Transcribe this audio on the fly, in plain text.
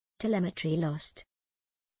telemetry lost.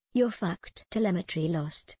 You're fucked. Telemetry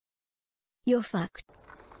lost. You're fucked.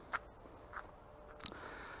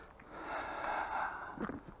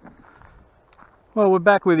 Well, we're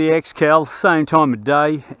back with the Excal, same time of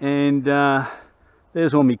day, and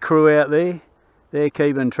there's all my crew out there. They're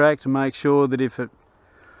keeping track to make sure that if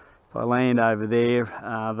I land over there,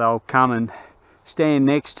 they'll come and stand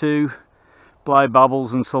next to, blow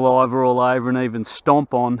bubbles and saliva all over, and even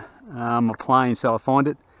stomp on my plane. So I find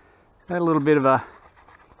it had a little bit of a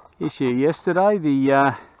issue yesterday.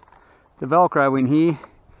 The Velcro in here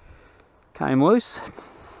came loose,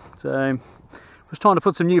 so was trying to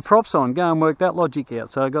put some new props on, go and work that logic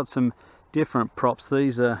out. So I got some different props.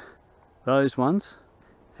 These are those ones,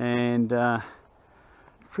 and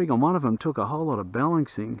friggin' one of them took a whole lot of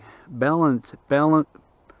balancing,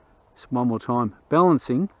 one more time,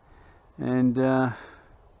 balancing, and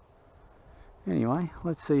anyway,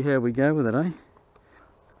 let's see how we go with it, eh?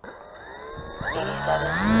 80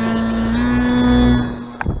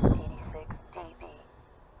 dB.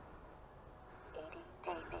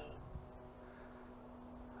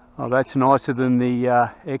 Oh, that's nicer than the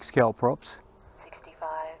Excal props. 65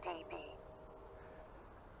 dB.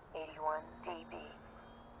 81 dB.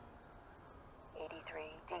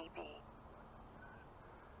 83 dB.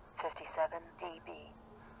 57 dB.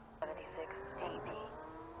 76 dB.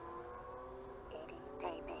 80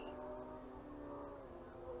 dB.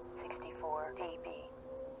 64 dB.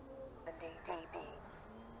 70 dB.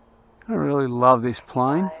 I really love this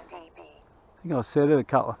plane. 5 dB. I think I've said it a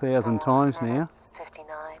couple of thousand times now.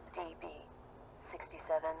 59 dB.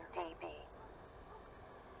 67 dB.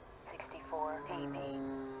 64 dB.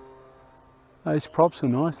 Those props are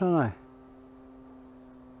nice, aren't they?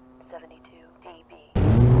 72 dB.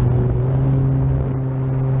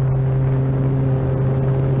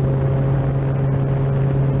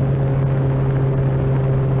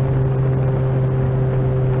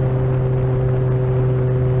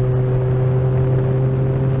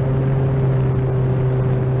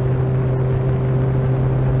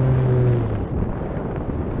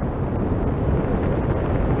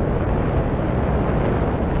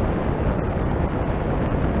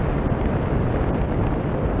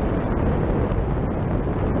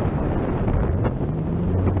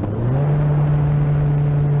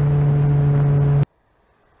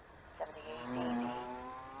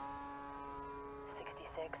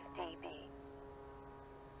 dB,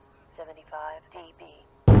 75 dB.